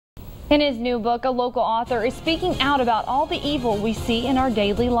In his new book, a local author is speaking out about all the evil we see in our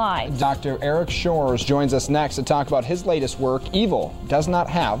daily lives. Dr. Eric Shoars joins us next to talk about his latest work, Evil Does Not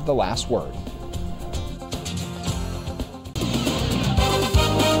Have the Last Word.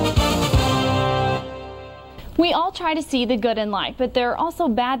 We all try to see the good in life, but there are also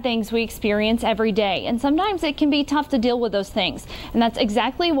bad things we experience every day, and sometimes it can be tough to deal with those things. And that's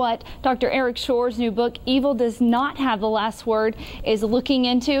exactly what Dr. Eric Shoars' new book, Evil Does Not Have the Last Word, is looking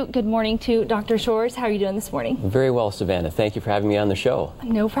into. Good morning to Dr. Shoars. How are you doing this morning? Very well, Savannah. Thank you for having me on the show.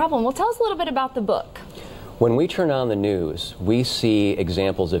 No problem. Well, tell us a little bit about the book. When we turn on the news, we see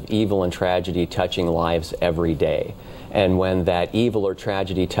examples of evil and tragedy touching lives every day. And when that evil or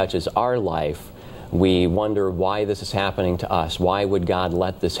tragedy touches our life, we wonder why this is happening to us. Why would God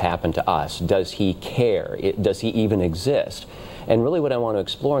let this happen to us? Does He care? Does He even exist? And really what I want to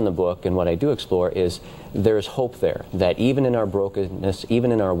explore in the book, and what I do explore, is there's hope there. That even in our brokenness,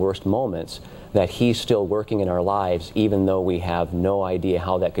 even in our worst moments, that He's still working in our lives, even though we have no idea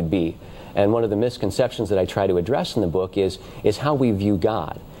how that could be. And one of the misconceptions that I try to address in the book is how we view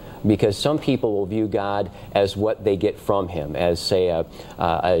God. Because some people will view God as what they get from Him, as, say,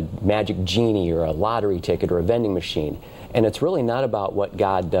 a magic genie or a lottery ticket or a vending machine. And it's really not about what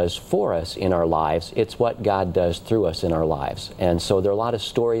God does for us in our lives, it's what God does through us in our lives. And so there are a lot of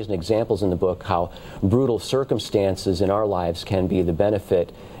stories and examples in the book how brutal circumstances in our lives can be the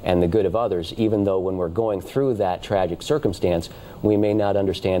benefit and the good of others, even though when we're going through that tragic circumstance, we may not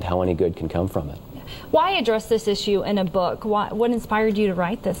understand how any good can come from it. Why address this issue in a book? What inspired you to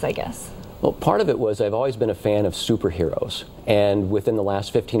write this, I guess? Well, part of it was I've always been a fan of superheroes. And within the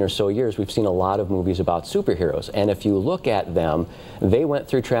last 15 or so years, we've seen a lot of movies about superheroes. And if you look at them, they went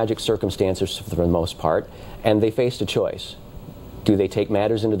through tragic circumstances for the most part, and they faced a choice. Do they take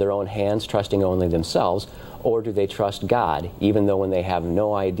matters into their own hands, trusting only themselves, or do they trust God, even though when they have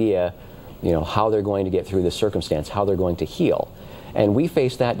no idea, how they're going to get through the circumstance, how they're going to heal? And we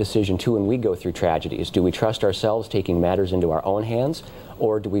face that decision too when we go through tragedies. Do we trust ourselves taking matters into our own hands,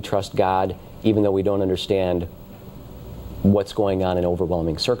 or do we trust God even though we don't understand what's going on in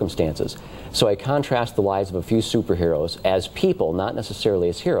overwhelming circumstances? So I contrast the lives of a few superheroes as people, not necessarily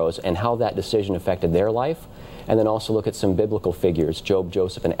as heroes, and how that decision affected their life, and then also look at some biblical figures, Job,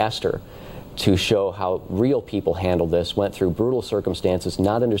 Joseph, and Esther, to show how real people handled this, went through brutal circumstances,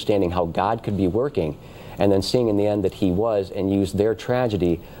 not understanding how God could be working, and then seeing in the end that He was, and used their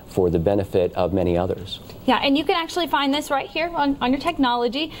tragedy for the benefit of many others. Yeah, and you can actually find this right here on your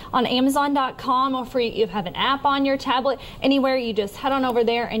technology, on Amazon.com, or you have an app on your tablet, anywhere. You just head on over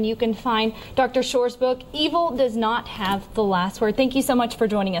there and you can find Dr. Shoars' book, Evil Does Not Have the Last Word. Thank you so much for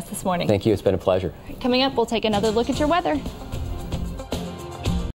joining us this morning. Thank you. It's been a pleasure. Coming up, we'll take another look at your weather.